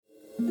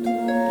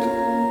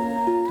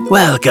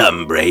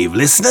Welcome, brave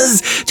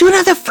listeners, to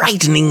another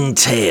frightening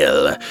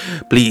tale.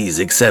 Please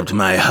accept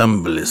my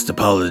humblest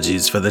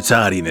apologies for the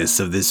tardiness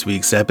of this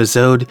week's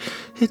episode.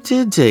 It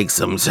did take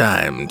some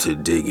time to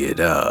dig it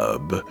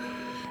up.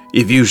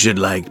 If you should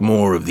like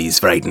more of these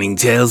frightening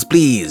tales,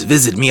 please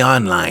visit me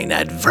online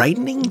at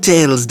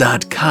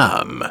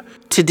frighteningtales.com.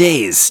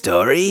 Today's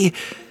story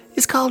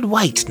is called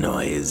White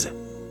Noise,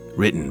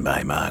 written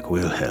by Mark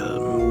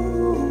Wilhelm.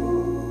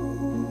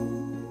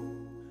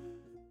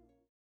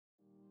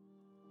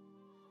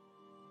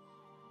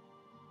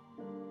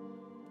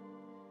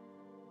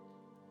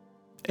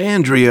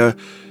 Andrea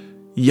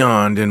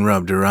yawned and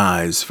rubbed her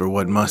eyes for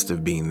what must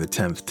have been the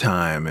 10th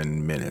time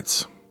in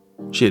minutes.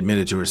 She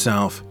admitted to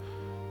herself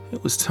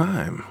it was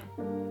time.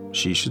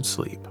 She should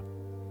sleep.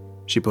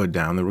 She put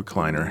down the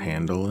recliner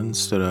handle and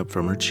stood up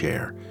from her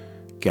chair,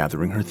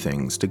 gathering her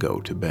things to go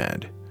to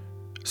bed.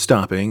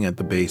 Stopping at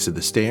the base of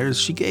the stairs,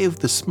 she gave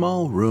the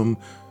small room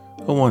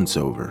a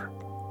once-over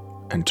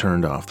and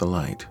turned off the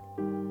light.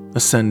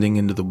 Ascending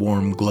into the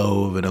warm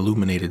glow of an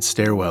illuminated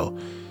stairwell,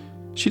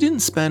 she didn't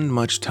spend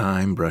much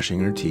time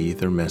brushing her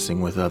teeth or messing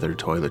with other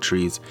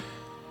toiletries,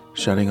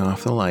 shutting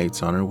off the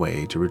lights on her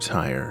way to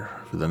retire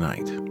for the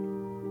night.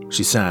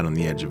 She sat on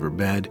the edge of her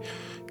bed,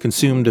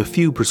 consumed a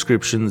few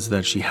prescriptions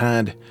that she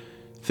had,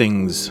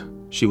 things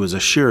she was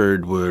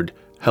assured would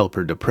help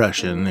her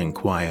depression and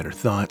quiet her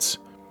thoughts.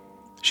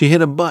 She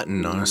hit a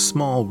button on a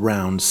small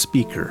round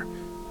speaker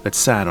that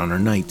sat on her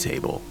night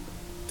table,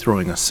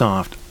 throwing a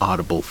soft,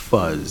 audible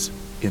fuzz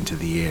into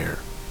the air.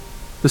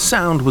 The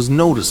sound was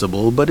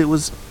noticeable, but it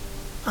was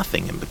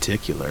nothing in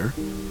particular.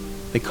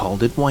 They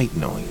called it white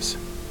noise.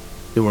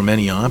 There were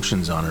many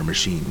options on her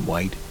machine: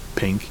 white,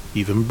 pink,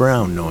 even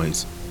brown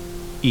noise,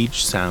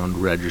 each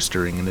sound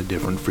registering in a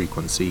different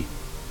frequency.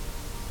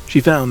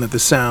 She found that the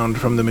sound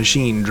from the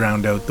machine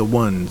drowned out the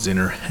ones in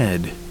her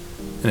head,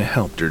 and it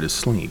helped her to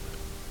sleep.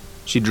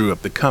 She drew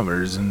up the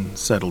covers and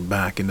settled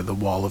back into the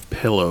wall of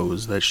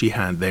pillows that she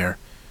had there,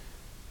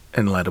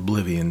 and let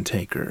oblivion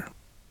take her.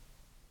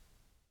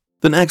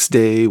 The next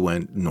day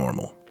went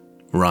normal,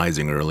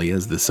 rising early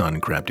as the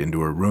sun crept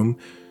into her room,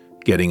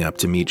 getting up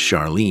to meet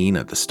Charlene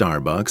at the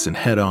Starbucks and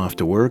head off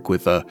to work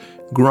with a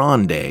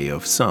grande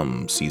of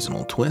some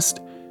seasonal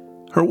twist.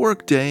 Her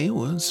work day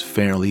was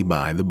fairly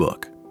by the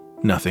book,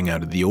 nothing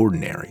out of the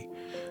ordinary,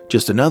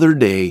 just another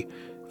day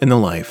in the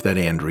life that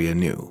Andrea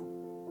knew.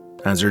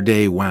 As her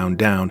day wound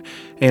down,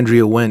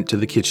 Andrea went to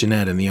the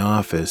kitchenette in the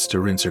office to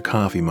rinse her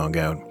coffee mug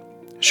out.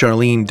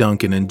 Charlene,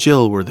 Duncan, and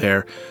Jill were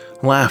there,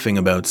 laughing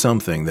about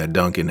something that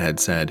Duncan had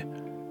said.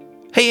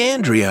 "Hey,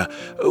 Andrea,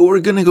 we're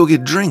gonna go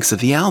get drinks at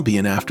the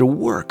Albion after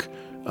work.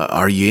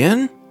 Are you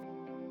in?"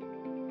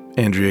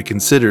 Andrea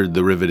considered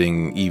the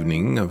riveting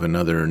evening of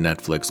another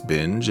Netflix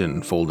binge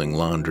and folding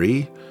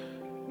laundry,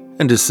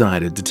 and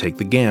decided to take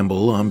the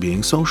gamble on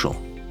being social.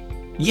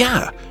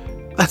 "Yeah,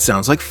 that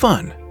sounds like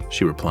fun,"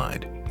 she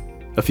replied.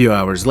 A few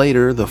hours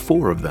later, the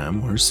four of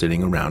them were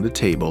sitting around a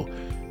table,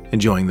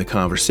 enjoying the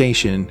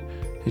conversation,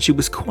 and she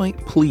was quite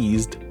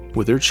pleased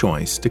with her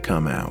choice to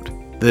come out.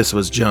 This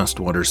was just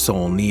what her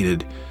soul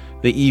needed.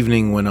 The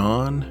evening went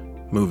on,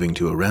 moving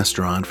to a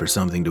restaurant for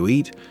something to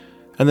eat,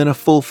 and then a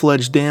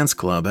full-fledged dance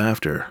club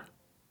after.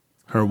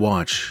 Her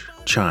watch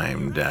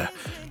chimed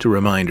to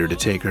remind her to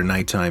take her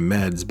nighttime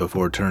meds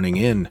before turning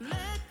in,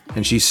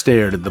 and she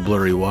stared at the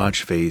blurry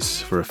watch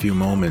face for a few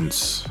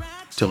moments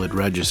till it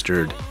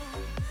registered.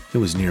 It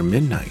was near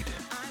midnight,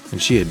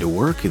 and she had to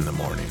work in the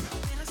morning.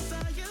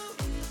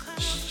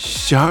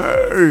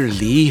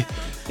 "Charlie,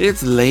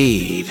 it's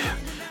late.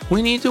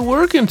 We need to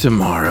work in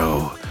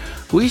tomorrow.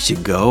 We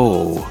should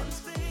go,"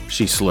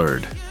 she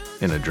slurred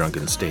in a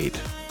drunken state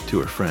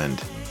to her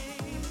friend.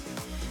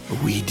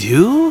 "We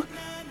do?"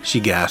 she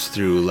gasped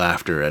through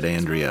laughter at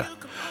Andrea.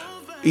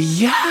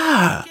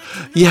 Yeah.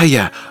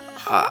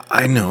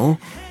 I know.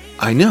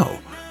 I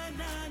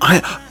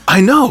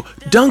know,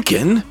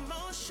 Duncan.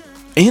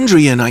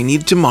 Andrea and I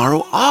need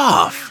tomorrow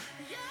off,"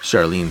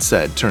 Charlene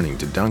said, turning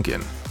to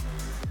Duncan.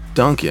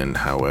 Duncan,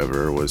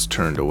 however, was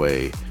turned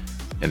away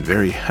and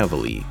very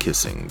heavily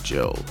kissing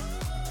Jill.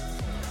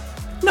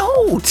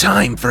 "No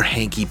time for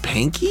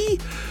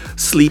hanky-panky.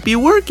 Sleepy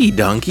worky,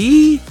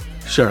 Dunky,"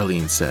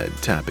 Charlene said,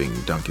 tapping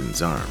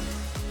Duncan's arm.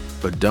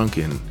 But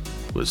Duncan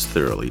was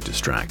thoroughly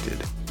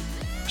distracted.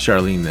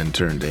 Charlene then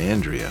turned to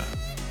Andrea.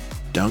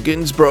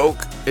 "Duncan's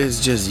broke.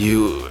 It's just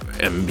you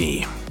and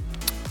me.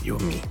 You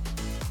and me.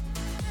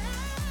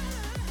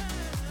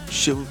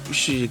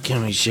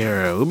 Can we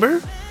share an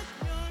Uber?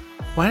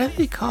 Why do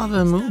they call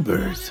them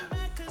Ubers?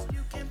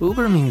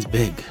 Uber means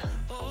big.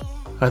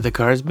 Are the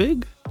cars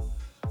big?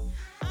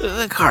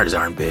 The cars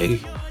aren't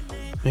big.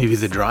 Maybe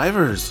the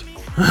drivers.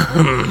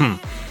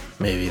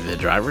 Maybe the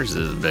drivers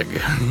is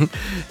big.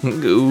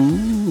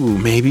 Ooh,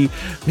 maybe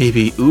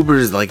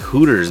Uber's like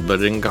Hooters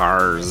but in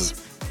cars,"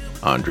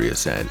 Andrea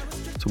said,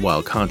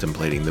 while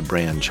contemplating the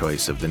brand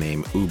choice of the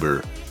name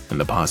Uber and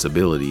the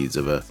possibilities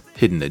of a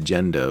hidden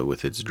agenda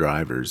with its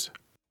drivers.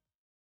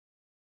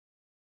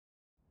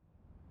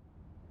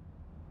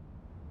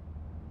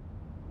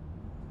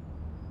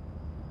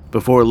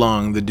 Before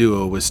long, the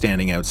duo was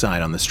standing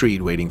outside on the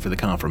street waiting for the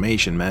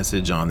confirmation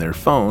message on their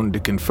phone to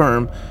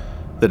confirm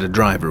that a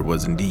driver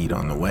was indeed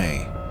on the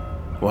way.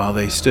 While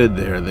they stood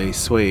there, they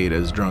swayed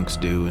as drunks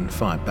do and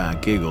fought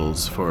back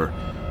giggles for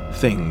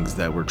things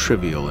that were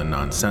trivial and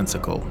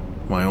nonsensical.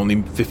 Why,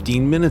 only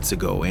 15 minutes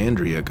ago,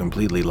 Andrea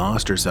completely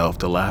lost herself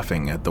to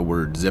laughing at the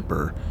word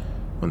zipper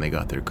when they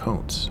got their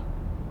coats.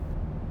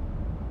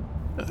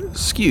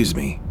 "Excuse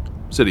me,"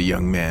 said a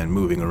young man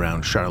moving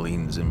around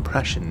Charlene's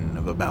impression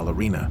of a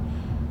ballerina.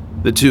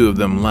 The two of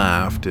them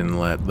laughed and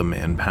let the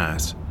man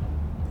pass.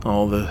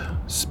 All the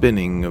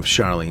spinning of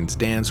Charlene's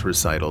dance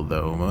recital,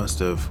 though, must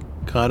have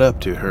caught up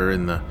to her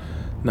in the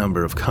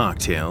number of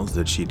cocktails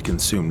that she'd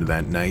consumed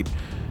that night,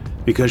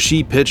 because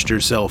she pitched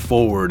herself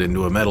forward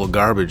into a metal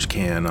garbage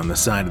can on the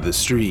side of the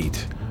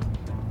street.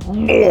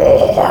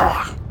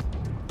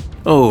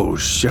 "Oh,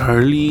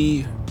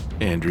 Charlie,"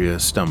 Andrea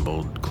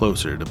stumbled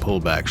closer to pull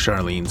back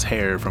Charlene's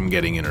hair from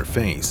getting in her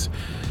face.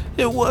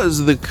 It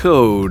was the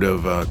code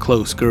of a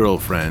close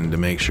girlfriend to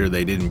make sure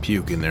they didn't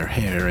puke in their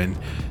hair, and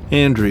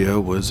Andrea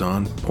was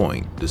on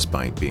point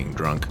despite being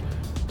drunk,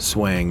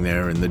 swaying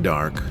there in the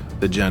dark,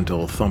 the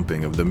gentle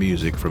thumping of the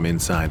music from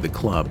inside the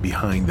club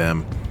behind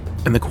them,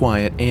 and the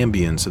quiet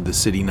ambience of the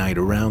city night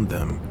around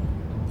them.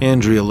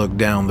 Andrea looked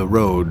down the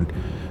road,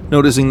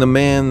 noticing the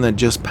man that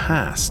just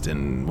passed,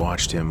 and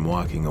watched him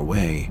walking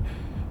away.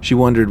 She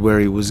wondered where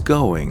he was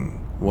going.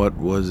 What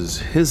was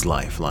his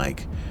life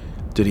like?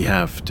 Did he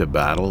have to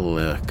battle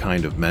a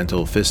kind of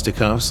mental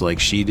fisticuffs like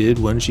she did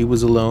when she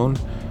was alone?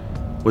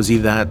 Was he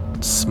that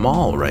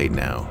small right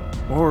now?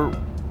 Or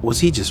was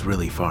he just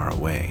really far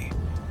away?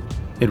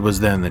 It was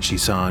then that she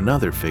saw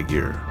another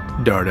figure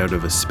dart out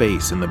of a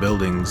space in the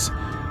buildings,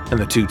 and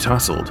the two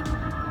tussled.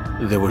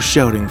 They were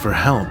shouting for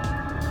help.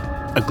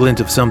 A glint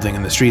of something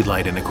in the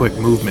streetlight and a quick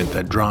movement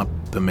that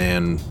dropped the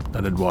man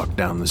that had walked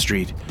down the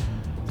street.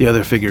 The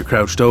other figure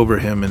crouched over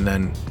him and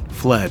then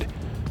fled,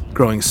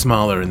 growing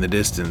smaller in the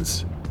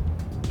distance.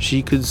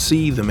 She could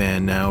see the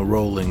man now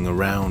rolling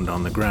around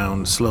on the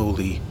ground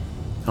slowly,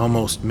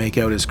 almost make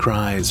out his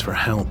cries for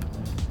help,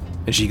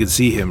 and she could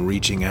see him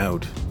reaching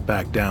out,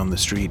 back down the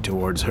street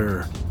towards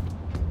her.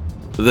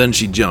 Then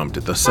she jumped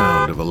at the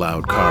sound of a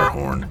loud car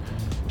horn.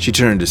 She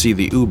turned to see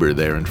the Uber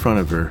there in front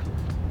of her.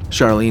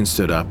 Charlene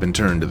stood up and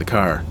turned to the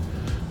car.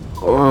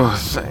 "Oh,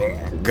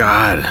 thank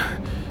God."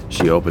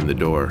 She opened the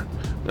door.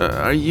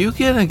 "Are you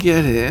gonna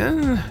get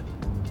in?"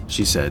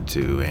 she said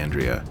to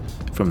Andrea,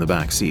 from the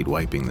back seat,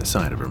 wiping the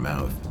side of her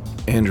mouth.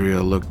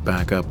 Andrea looked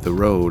back up the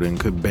road and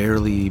could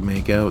barely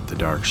make out the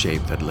dark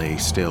shape that lay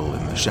still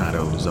in the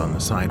shadows on the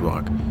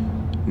sidewalk,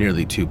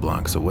 nearly 2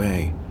 blocks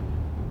away.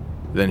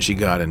 Then she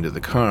got into the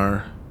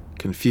car,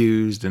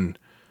 confused and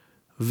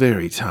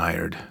very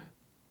tired,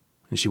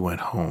 and she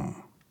went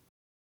home.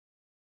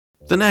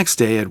 The next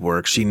day at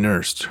work, she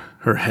nursed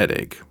her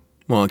headache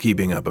while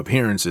keeping up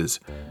appearances.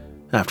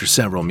 After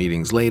several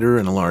meetings later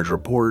and a large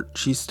report,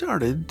 she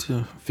started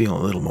to feel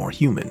a little more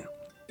human.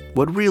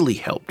 What really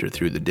helped her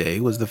through the day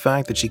was the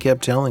fact that she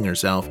kept telling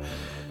herself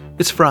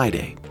it's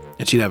Friday,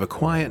 and she'd have a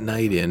quiet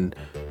night in,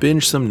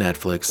 binge some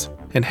Netflix,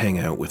 and hang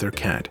out with her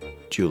cat,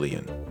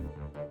 Julian.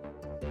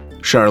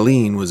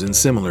 Charlene was in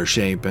similar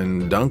shape,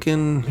 and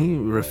Duncan, he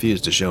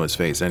refused to show his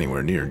face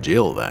anywhere near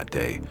Jill that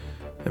day,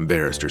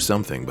 embarrassed or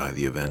something by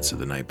the events of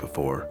the night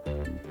before.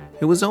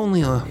 It was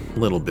only a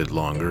little bit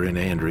longer, and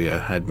Andrea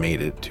had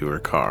made it to her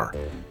car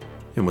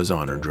and was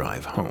on her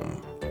drive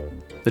home.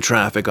 The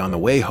traffic on the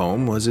way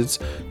home was its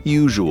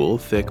usual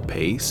thick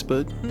pace,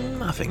 but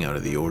nothing out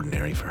of the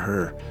ordinary for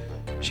her.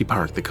 She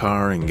parked the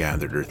car and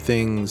gathered her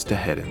things to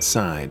head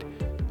inside.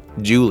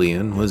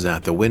 Julian was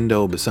at the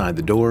window beside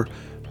the door,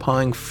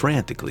 pawing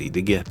frantically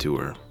to get to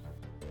her.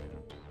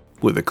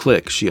 With a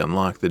click, she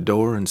unlocked the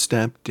door and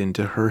stepped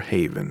into her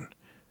haven.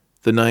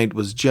 The night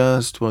was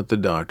just what the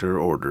doctor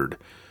ordered: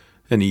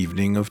 an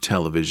evening of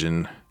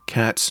television,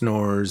 cat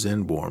snores,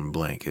 and warm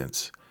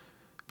blankets.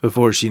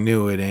 Before she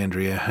knew it,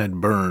 Andrea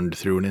had burned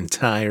through an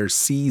entire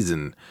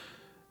season,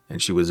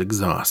 and she was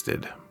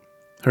exhausted.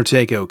 Her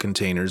takeout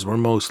containers were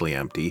mostly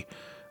empty.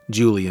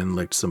 Julian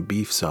licked some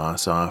beef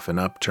sauce off an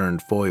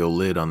upturned foil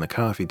lid on the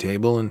coffee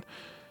table, and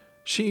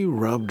she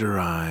rubbed her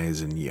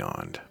eyes and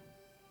yawned,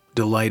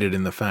 delighted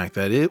in the fact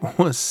that it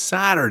was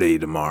Saturday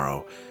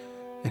tomorrow,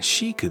 and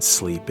she could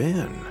sleep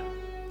in.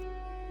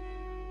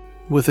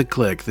 With a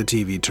click, the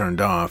TV turned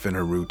off and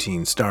her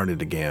routine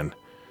started again,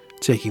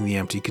 taking the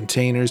empty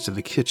containers to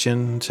the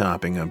kitchen,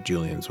 topping up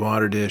Julian's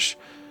water dish,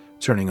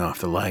 turning off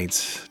the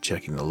lights,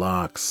 checking the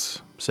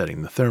locks,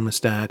 setting the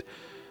thermostat,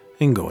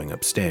 and going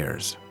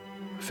upstairs.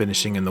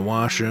 Finishing in the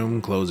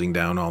washroom, closing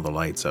down all the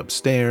lights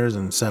upstairs,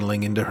 and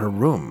settling into her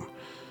room.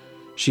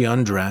 She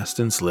undressed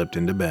and slipped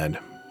into bed.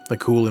 The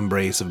cool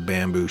embrace of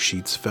bamboo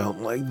sheets felt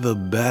like the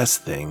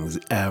best things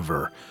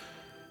ever.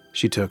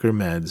 She took her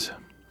meds,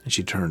 and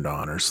she turned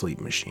on her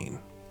sleep machine.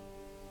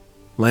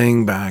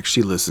 Laying back,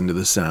 she listened to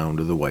the sound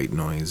of the white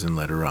noise and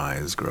let her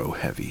eyes grow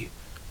heavy.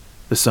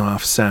 The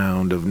soft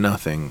sound of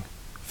nothing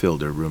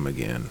filled her room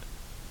again.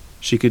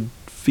 She could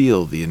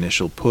feel the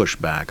initial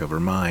pushback of her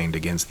mind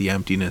against the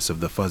emptiness of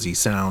the fuzzy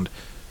sound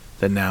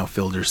that now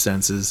filled her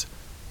senses.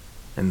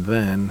 And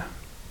then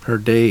her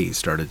day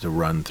started to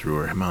run through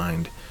her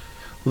mind.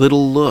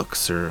 Little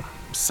looks or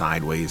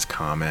sideways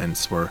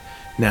comments were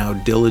now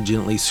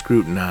diligently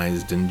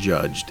scrutinized and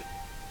judged.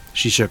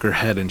 She shook her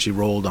head and she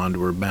rolled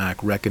onto her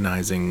back,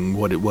 recognizing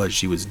what it was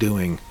she was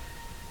doing.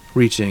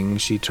 Reaching,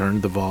 she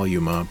turned the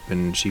volume up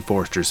and she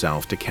forced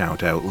herself to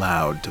count out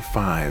loud to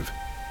 5.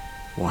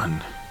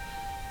 1,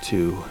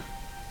 2,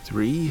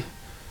 3,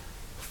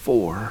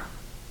 4,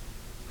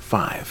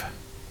 5.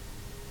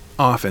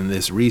 Often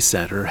this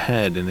reset her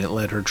head and it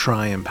let her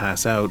try and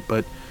pass out,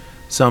 but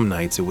some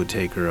nights it would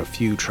take her a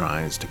few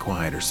tries to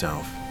quiet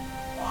herself.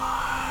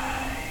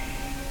 Why?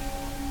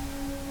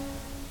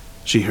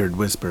 She heard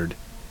whispered.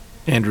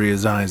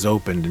 Andrea's eyes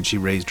opened and she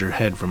raised her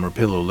head from her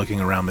pillow,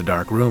 looking around the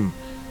dark room.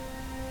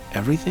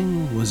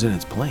 Everything was in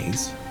its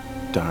place,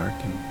 dark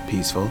and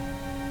peaceful.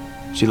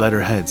 She let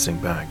her head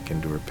sink back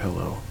into her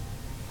pillow.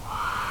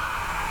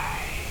 Why?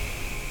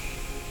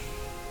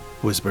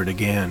 Whispered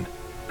again.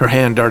 Her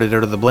hand darted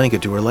out of the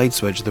blanket to her light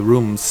switch. The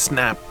room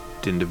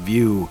snapped into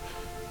view.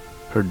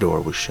 Her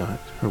door was shut,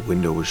 her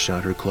window was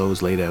shut, her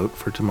clothes laid out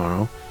for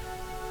tomorrow.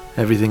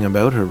 Everything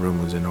about her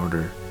room was in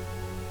order,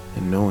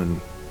 and no one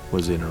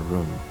was in her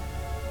room.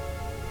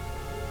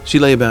 She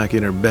lay back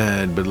in her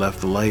bed, but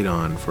left the light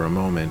on for a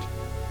moment.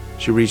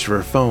 She reached for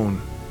her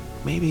phone.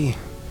 Maybe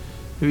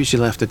she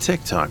left a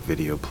TikTok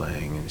video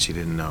playing and she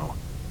didn't know.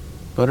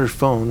 But her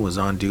phone was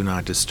on Do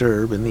Not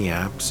Disturb and the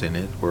apps in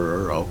it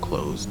were all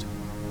closed.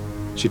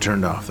 She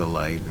turned off the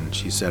light and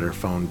she set her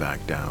phone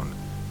back down.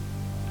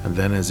 And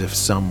then, as if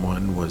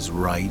someone was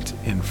right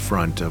in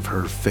front of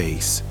her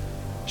face,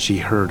 she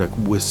heard a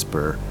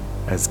whisper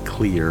as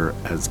clear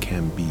as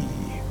can be.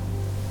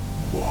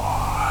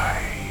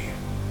 Why?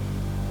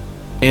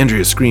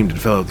 Andrea screamed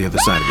and fell out the other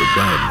side of her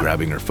bed,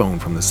 grabbing her phone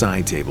from the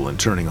side table and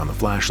turning on the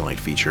flashlight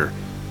feature.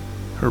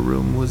 Her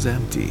room was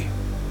empty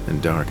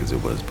and dark as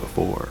it was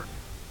before.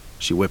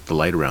 She whipped the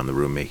light around the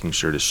room, making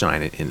sure to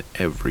shine it in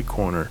every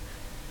corner.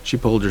 She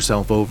pulled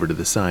herself over to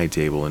the side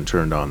table and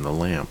turned on the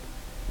lamp.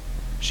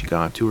 She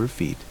got to her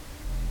feet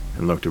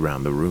and looked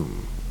around the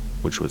room,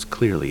 which was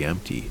clearly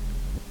empty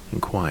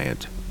and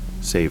quiet,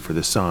 save for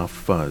the soft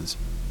fuzz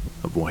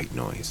of white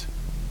noise.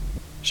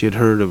 She had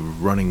heard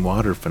of running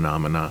water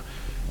phenomena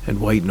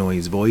and white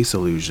noise voice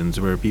illusions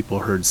where people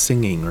heard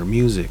singing or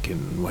music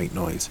in white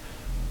noise.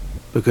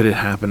 But could it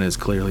happen as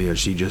clearly as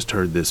she just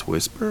heard this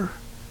whisper?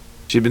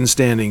 She'd been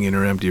standing in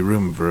her empty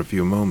room for a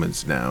few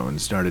moments now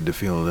and started to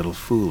feel a little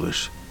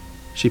foolish.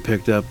 She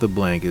picked up the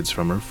blankets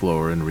from her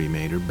floor and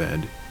remade her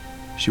bed.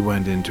 She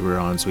went into her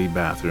ensuite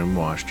bathroom,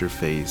 washed her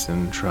face,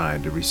 and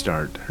tried to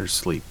restart her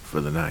sleep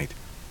for the night.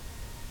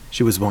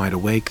 She was wide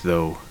awake,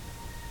 though.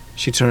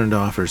 She turned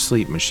off her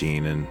sleep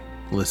machine and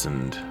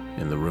listened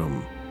in the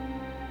room.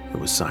 It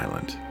was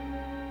silent.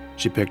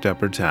 She picked up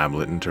her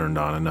tablet and turned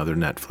on another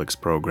Netflix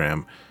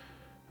program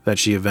that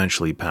she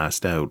eventually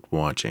passed out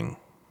watching.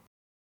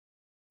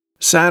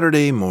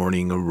 Saturday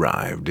morning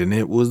arrived, and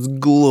it was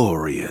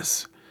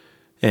glorious.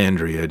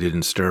 Andrea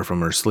didn't stir from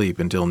her sleep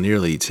until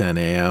nearly 10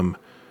 a.m.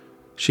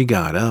 She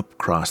got up,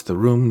 crossed the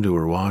room to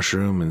her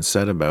washroom, and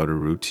set about her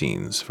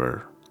routines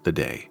for the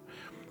day.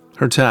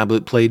 Her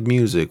tablet played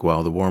music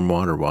while the warm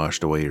water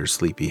washed away her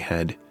sleepy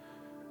head.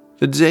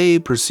 The day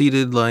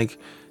proceeded like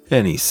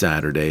any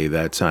Saturday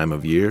that time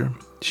of year.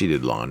 She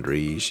did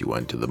laundry, she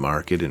went to the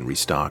market and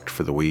restocked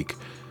for the week.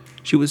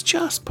 She was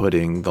just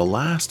putting the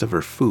last of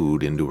her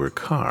food into her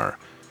car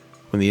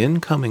when the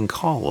incoming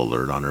call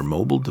alert on her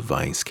mobile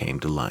device came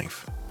to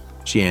life.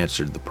 She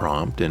answered the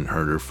prompt and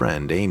heard her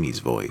friend Amy's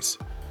voice.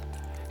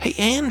 "Hey,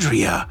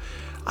 Andrea,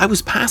 I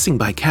was passing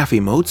by Cafe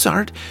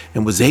Mozart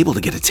and was able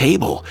to get a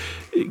table.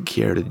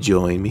 Care to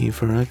join me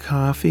for a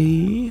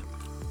coffee?"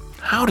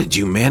 "How did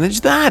you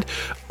manage that?"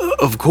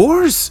 "Of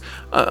course,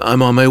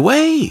 I'm on my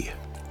way,"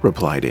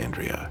 replied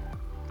Andrea.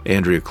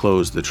 Andrea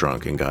closed the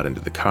trunk and got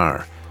into the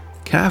car.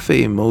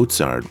 Cafe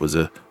Mozart was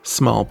a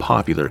small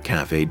popular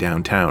cafe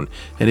downtown,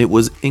 and it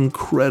was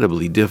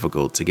incredibly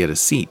difficult to get a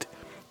seat.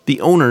 The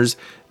owners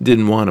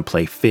didn't want to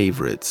play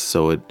favorites,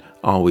 so it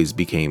always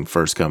became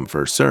first come,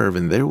 first serve,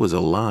 and there was a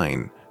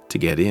line to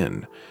get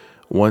in.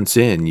 Once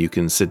in, you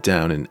can sit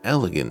down in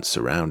elegant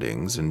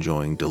surroundings,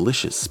 enjoying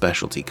delicious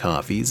specialty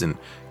coffees and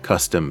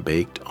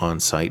custom-baked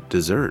on-site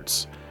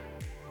desserts.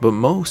 But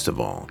most of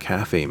all,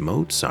 Cafe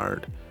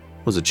Mozart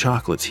was a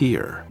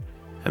chocolatier,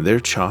 and their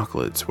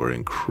chocolates were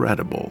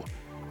incredible.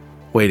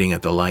 Waiting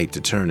at the light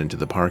to turn into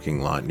the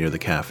parking lot near the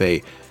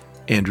cafe,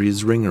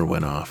 Andrea's ringer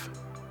went off.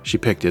 She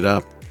picked it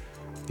up,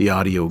 the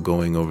audio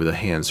going over the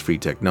hands-free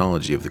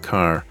technology of the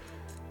car.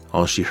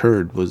 All she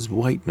heard was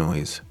white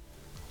noise.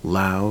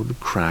 Loud,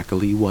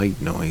 crackly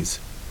white noise.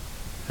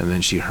 And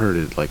then she heard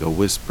it like a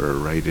whisper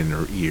right in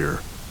her ear.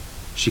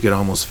 She could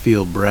almost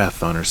feel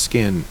breath on her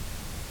skin.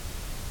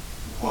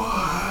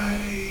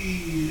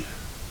 "Why?"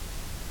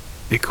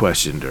 It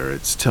questioned her,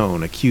 its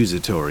tone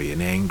accusatory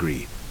and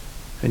angry,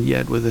 and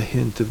yet with a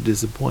hint of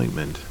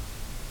disappointment.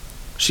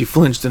 She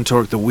flinched and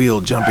torqued the wheel,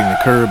 jumping the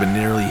curb and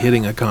nearly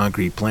hitting a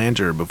concrete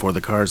planter before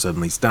the car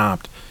suddenly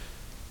stopped.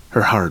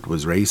 Her heart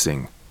was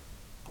racing.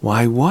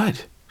 Why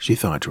what? She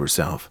thought to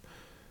herself.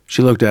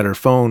 She looked at her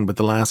phone, but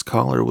the last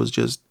caller was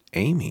just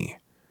Amy.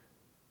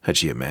 Had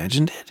she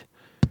imagined it?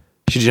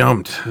 She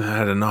jumped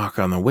at a knock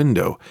on the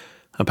window.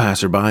 A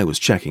passerby was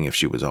checking if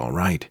she was all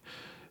right.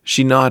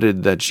 She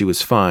nodded that she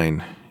was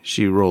fine.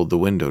 She rolled the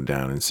window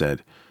down and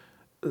said,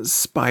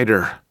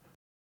 "Spider."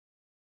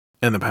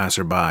 And the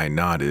passerby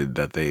nodded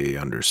that they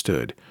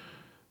understood,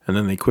 and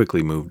then they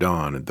quickly moved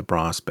on at the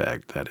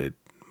prospect that it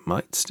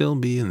might still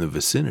be in the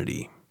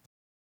vicinity.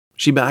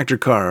 She backed her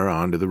car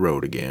onto the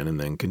road again and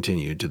then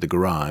continued to the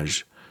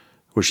garage,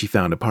 where she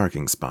found a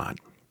parking spot.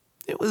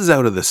 It was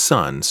out of the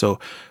sun, so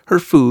her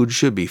food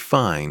should be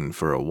fine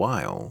for a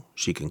while,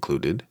 she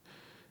concluded.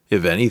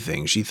 If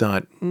anything, she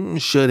thought,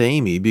 should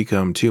Amy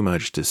become too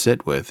much to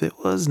sit with, it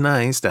was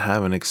nice to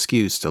have an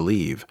excuse to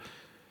leave.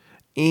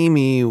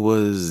 Amy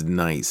was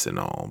nice and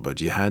all,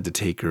 but you had to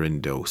take her in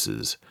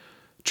doses.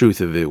 Truth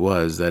of it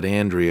was that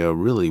Andrea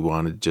really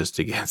wanted just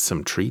to get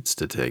some treats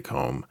to take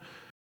home.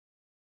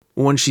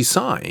 When she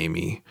saw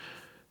Amy,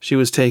 she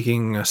was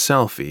taking a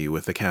selfie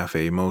with the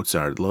Cafe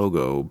Mozart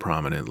logo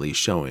prominently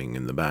showing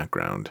in the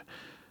background.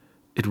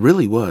 It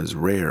really was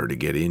rare to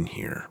get in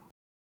here.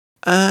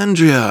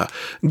 "Andrea,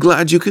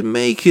 glad you could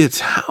make it.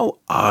 How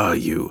are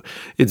you?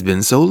 It's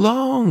been so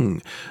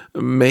long.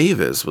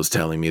 Mavis was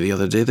telling me the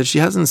other day that she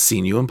hasn't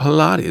seen you in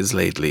Pilates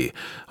lately.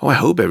 Oh, I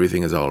hope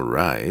everything is all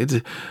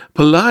right.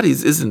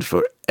 Pilates isn't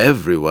for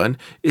everyone.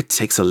 It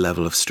takes a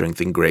level of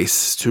strength and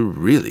grace to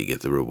really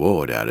get the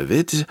reward out of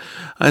it.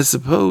 I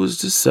suppose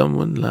to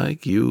someone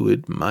like you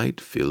it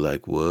might feel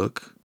like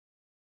work."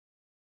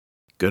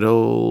 Good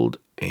old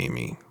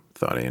Amy,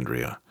 thought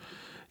Andrea.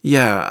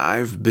 "Yeah,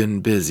 I've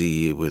been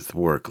busy with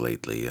work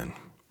lately, and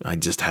I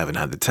just haven't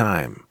had the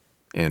time,"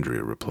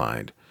 Andrea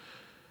replied.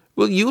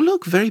 "Well, you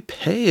look very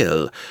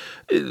pale.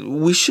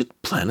 We should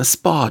plan a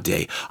spa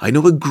day. I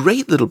know a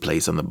great little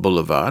place on the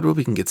boulevard where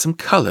we can get some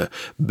color.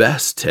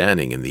 Best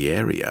tanning in the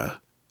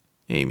area,"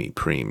 Amy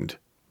preemed.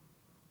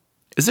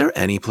 "Is there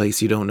any place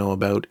you don't know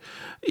about?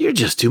 You're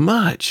just too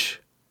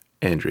much."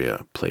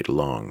 Andrea played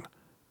along,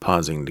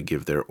 pausing to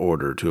give their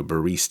order to a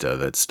barista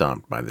that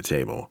stopped by the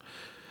table.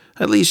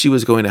 At least she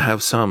was going to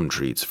have some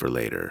treats for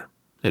later.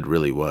 It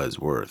really was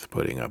worth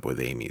putting up with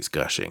Amy's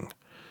gushing.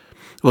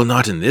 "Well,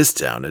 not in this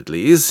town, at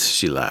least,"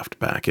 she laughed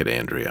back at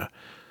Andrea.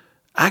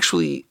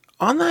 "Actually,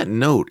 on that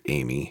note,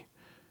 Amy,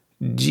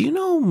 do you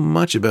know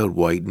much about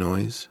white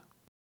noise?"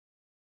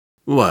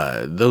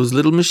 "What, those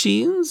little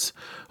machines?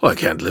 Oh, I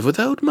can't live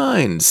without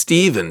mine.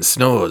 Steven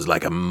snores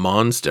like a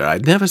monster.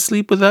 I'd never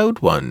sleep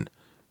without one,"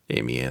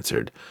 Amy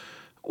answered.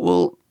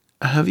 "Well,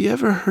 have you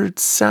ever heard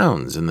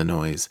sounds in the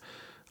noise?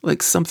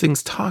 Like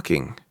something's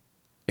talking,"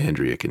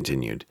 Andrea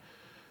continued.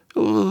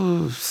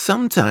 "Oh,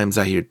 sometimes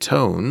I hear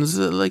tones,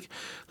 like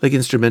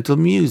instrumental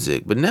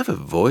music, but never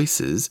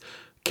voices.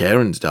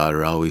 Karen's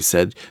daughter always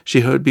said she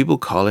heard people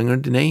calling her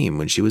name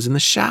when she was in the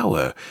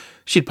shower.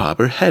 She'd pop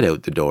her head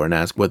out the door and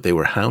ask what they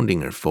were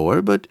hounding her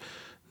for, but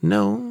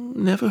no,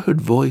 never heard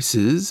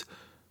voices."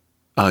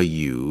 "Are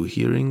you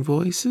hearing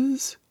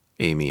voices?"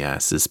 Amy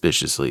asked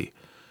suspiciously.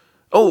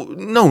 "Oh,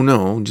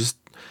 no, just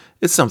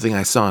it's something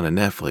I saw on a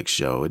Netflix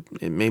show.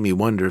 It made me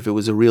wonder if it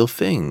was a real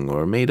thing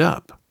or made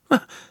up.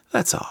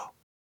 That's all."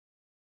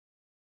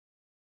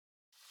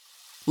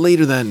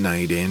 Later that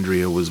night,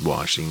 Andrea was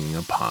washing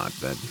a pot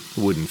that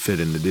wouldn't fit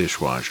in the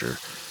dishwasher.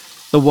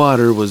 The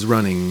water was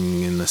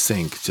running in the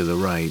sink to the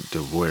right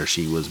of where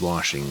she was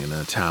washing in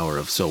a tower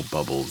of soap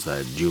bubbles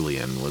that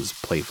Julian was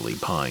playfully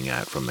pawing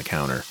at from the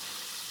counter.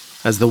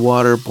 As the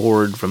water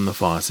poured from the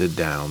faucet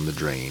down the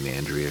drain,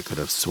 Andrea could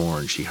have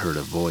sworn she heard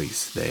a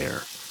voice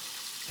there,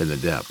 in the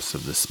depths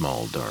of the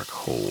small dark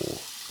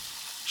hole.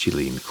 She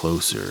leaned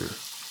closer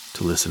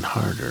to listen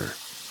harder.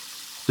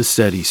 The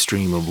steady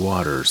stream of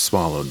water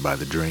swallowed by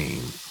the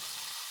drain.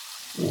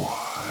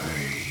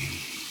 "Why?"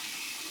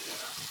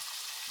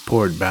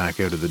 poured back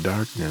out of the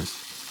darkness.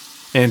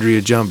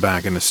 Andrea jumped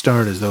back in a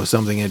start as though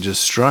something had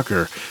just struck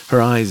her.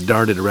 Her eyes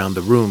darted around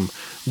the room.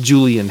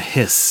 Julian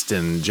hissed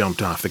and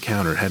jumped off the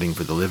counter, heading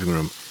for the living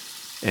room.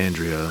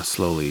 Andrea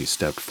slowly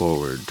stepped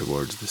forward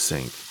towards the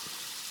sink,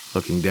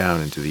 looking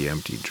down into the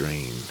empty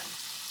drain.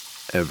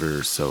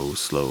 Ever so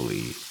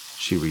slowly,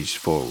 she reached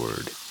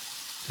forward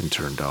and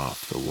turned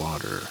off the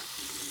water.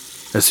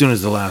 As soon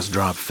as the last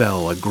drop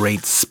fell, a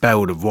great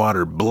spout of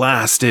water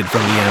blasted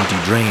from the empty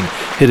drain,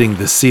 hitting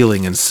the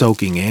ceiling and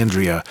soaking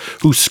Andrea,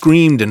 who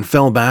screamed and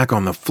fell back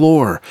on the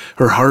floor.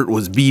 Her heart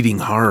was beating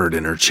hard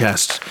in her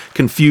chest.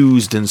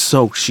 Confused and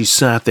soaked, she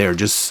sat there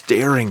just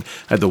staring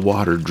at the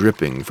water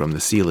dripping from the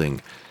ceiling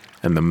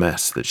and the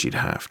mess that she'd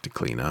have to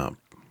clean up.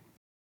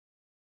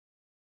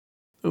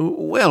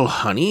 "Well,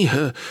 honey,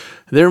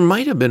 there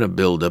might have been a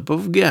buildup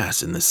of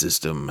gas in the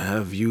system.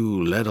 Have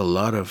you let a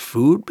lot of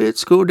food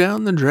bits go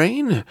down the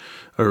drain?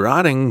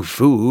 Rotting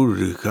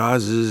food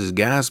causes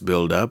gas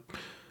buildup.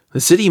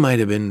 The city might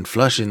have been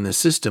flushing the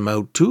system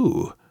out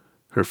too,"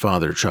 Her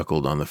father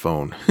chuckled on the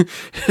phone.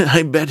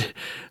 I bet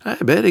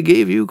it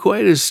gave you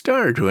quite a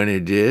start when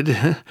it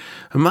did.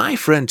 My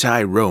friend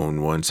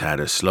Tyrone once had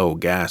a slow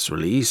gas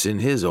release in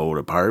his old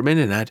apartment,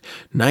 and at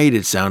night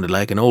it sounded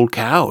like an old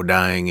cow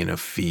dying in a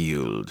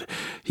field.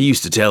 He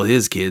used to tell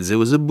his kids it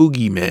was a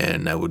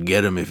boogeyman that would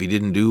get him if he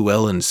didn't do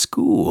well in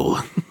school.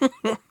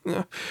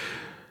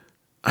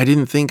 I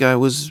didn't think I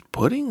was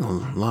putting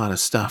a lot of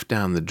stuff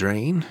down the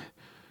drain.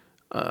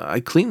 I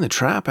cleaned the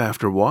trap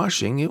after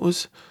washing. It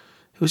was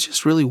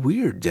just really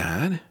weird,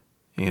 Dad,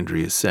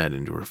 Andrea said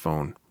into her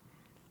phone.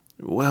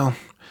 Well,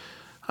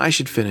 I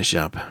should finish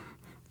up.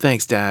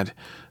 Thanks, Dad.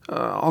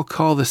 I'll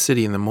call the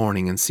city in the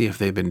morning and see if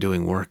they've been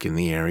doing work in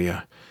the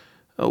area.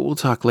 We'll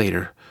talk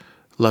later.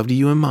 Love to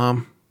you and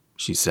Mom,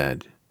 she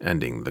said,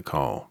 ending the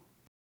call.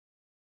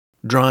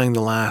 Drying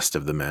the last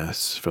of the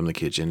mess from the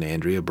kitchen,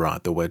 Andrea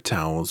brought the wet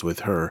towels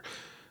with her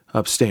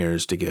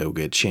upstairs to go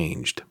get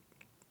changed.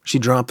 She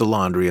dropped the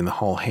laundry in the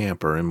hall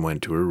hamper and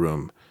went to her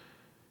room.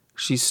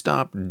 She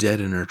stopped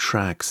dead in her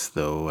tracks,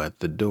 though, at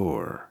the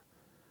door.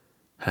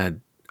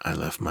 Had I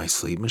left my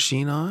sleep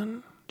machine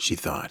on? She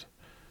thought,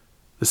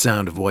 the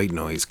sound of white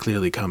noise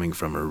clearly coming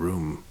from her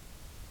room.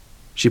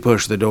 She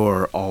pushed the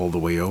door all the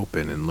way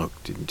open and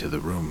looked into the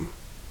room.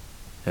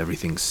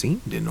 Everything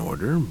seemed in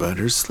order, but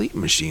her sleep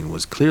machine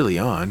was clearly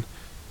on,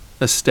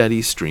 a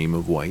steady stream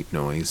of white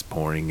noise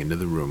pouring into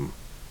the room.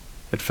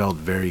 It felt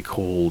very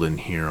cold in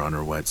here on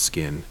her wet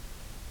skin.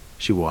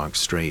 She walked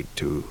straight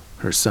to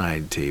her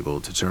side table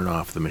to turn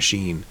off the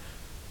machine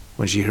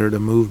when she heard a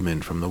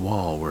movement from the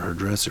wall where her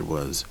dresser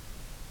was.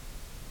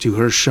 To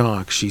her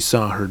shock, she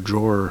saw her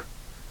drawer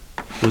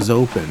was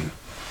open,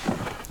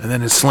 and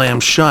then it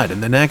slammed shut,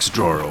 and the next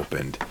drawer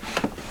opened,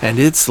 and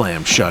it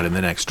slammed shut, and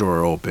the next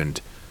drawer opened.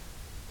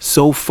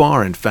 So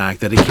far, in fact,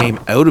 that it came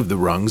out of the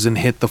rungs and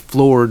hit the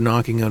floor,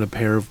 knocking out a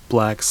pair of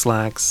black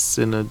slacks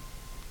and a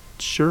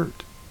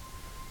shirt.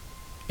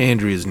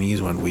 Andrea's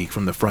knees went weak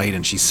from the fright,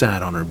 and she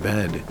sat on her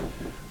bed.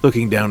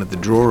 Looking down at the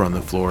drawer on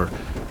the floor,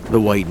 the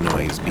white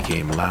noise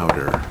became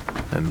louder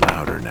and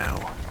louder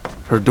now.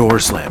 Her door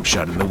slammed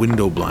shut and the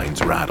window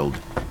blinds rattled.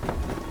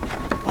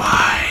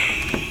 Why?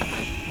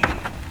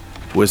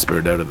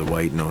 Whispered out of the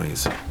white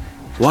noise.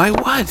 Why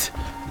what?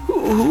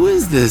 Who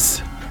is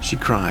this? She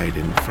cried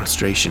in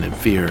frustration and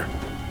fear.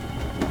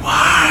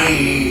 Why?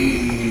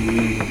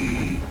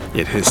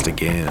 It hissed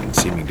again,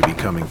 seeming to be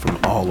coming from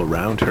all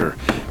around her.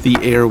 The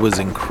air was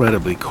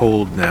incredibly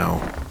cold now.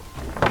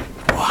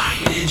 Why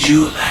did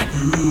you let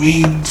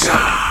me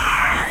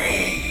die?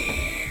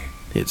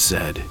 It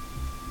said.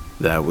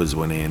 That was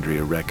when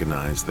Andrea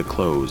recognized the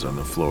clothes on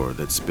the floor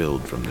that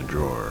spilled from the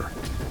drawer.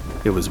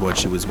 It was what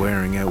she was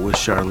wearing out with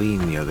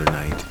Charlene the other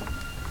night,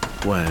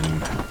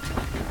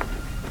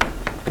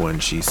 when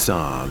she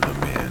saw the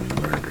man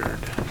murdered.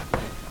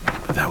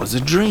 But that was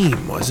a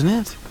dream, wasn't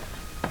it?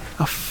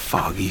 A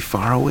foggy,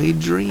 faraway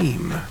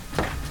dream.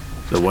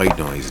 The white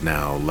noise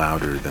now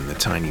louder than the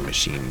tiny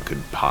machine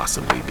could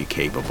possibly be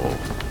capable.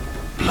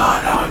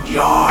 Blood on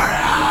your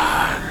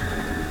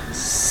hands.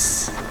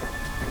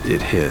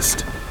 It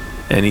hissed.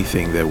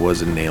 Anything that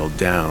wasn't nailed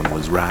down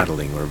was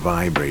rattling or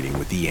vibrating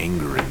with the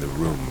anger in the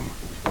room.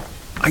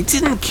 I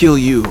didn't kill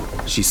you,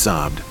 she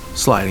sobbed,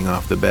 sliding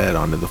off the bed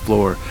onto the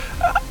floor.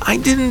 I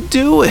didn't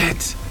do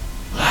it.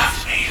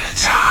 Left me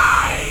to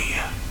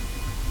die.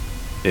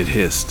 It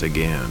hissed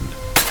again.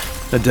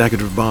 A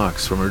decorative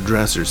box from her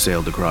dresser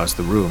sailed across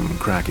the room,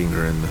 cracking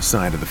her in the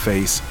side of the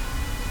face.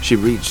 She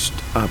reached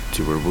up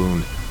to her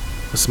wound.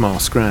 A small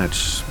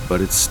scratch,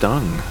 but it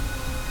stung.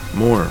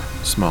 More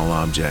small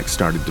objects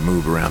started to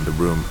move around the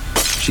room.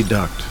 She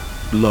ducked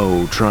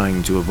low,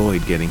 trying to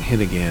avoid getting hit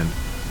again.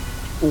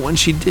 When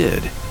she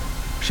did,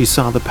 she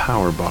saw the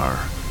power bar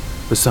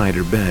beside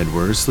her bed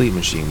where her sleep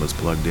machine was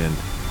plugged in,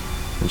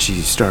 and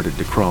she started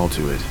to crawl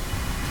to it.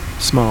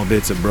 Small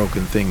bits of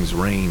broken things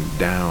rained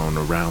down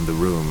around the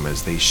room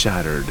as they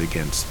shattered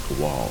against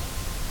the wall.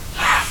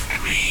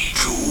 Left me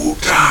to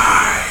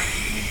die.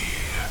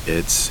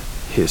 Its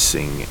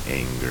hissing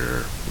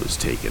anger was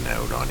taken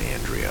out on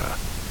Andrea,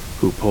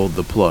 who pulled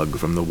the plug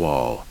from the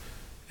wall,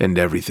 and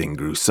everything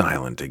grew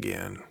silent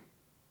again.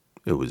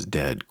 It was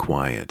dead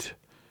quiet.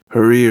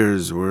 Her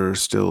ears were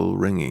still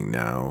ringing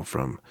now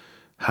from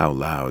how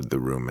loud the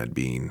room had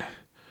been,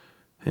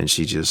 and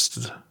she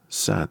just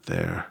sat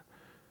there,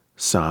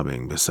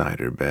 sobbing beside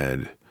her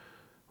bed,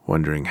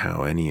 wondering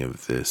how any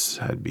of this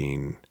had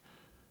been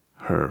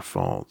her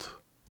fault,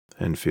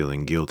 and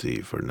feeling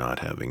guilty for not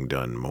having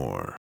done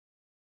more.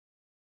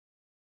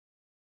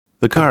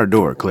 The car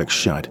door clicked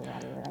shut,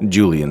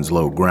 Julian's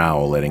low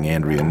growl letting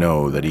Andrea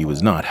know that he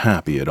was not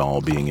happy at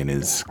all being in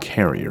his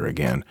carrier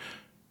again.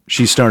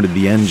 She started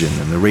the engine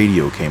and the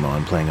radio came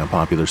on playing a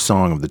popular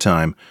song of the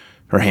time.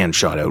 Her hand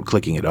shot out,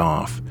 clicking it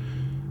off.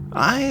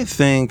 I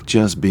think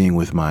just being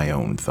with my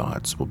own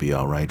thoughts will be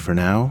all right for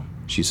now,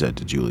 she said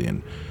to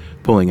Julian,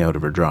 pulling out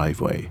of her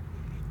driveway.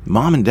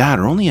 Mom and Dad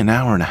are only an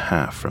hour and a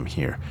half from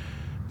here.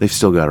 They've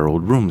still got her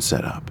old room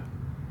set up.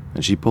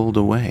 And she pulled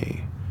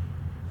away.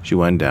 She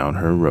went down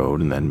her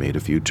road and then made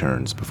a few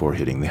turns before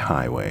hitting the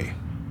highway.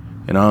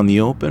 and on the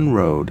open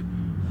road,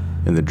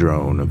 in the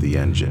drone of the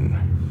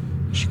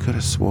engine, she could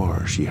have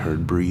swore she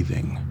heard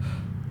breathing,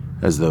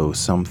 as though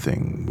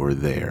something were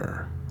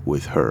there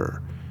with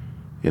her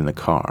in the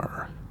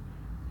car,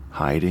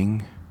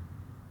 hiding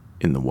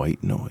in the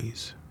white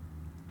noise.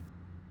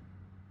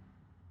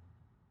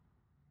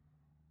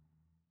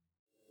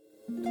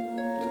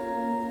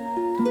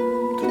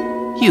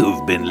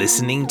 You've been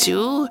listening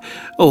to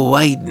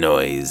White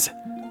Noise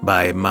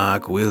by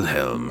Mark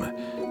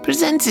Wilhelm,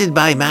 presented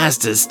by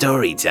Master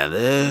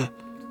Storyteller.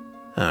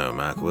 Oh,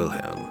 Mark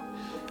Wilhelm.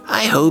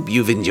 I hope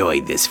you've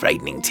enjoyed this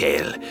frightening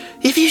tale.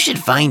 If you should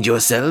find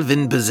yourself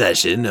in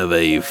possession of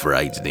a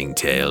frightening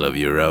tale of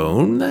your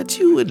own that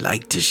you would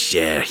like to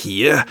share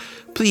here,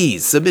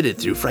 please submit it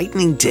through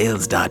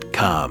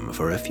frighteningtales.com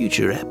for a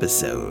future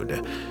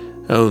episode.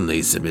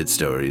 Only submit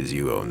stories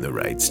you own the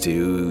rights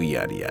to,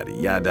 yada yada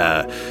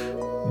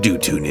yada. Do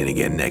tune in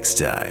again next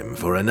time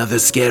for another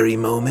scary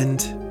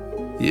moment,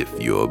 if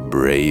you're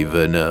brave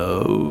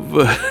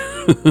enough.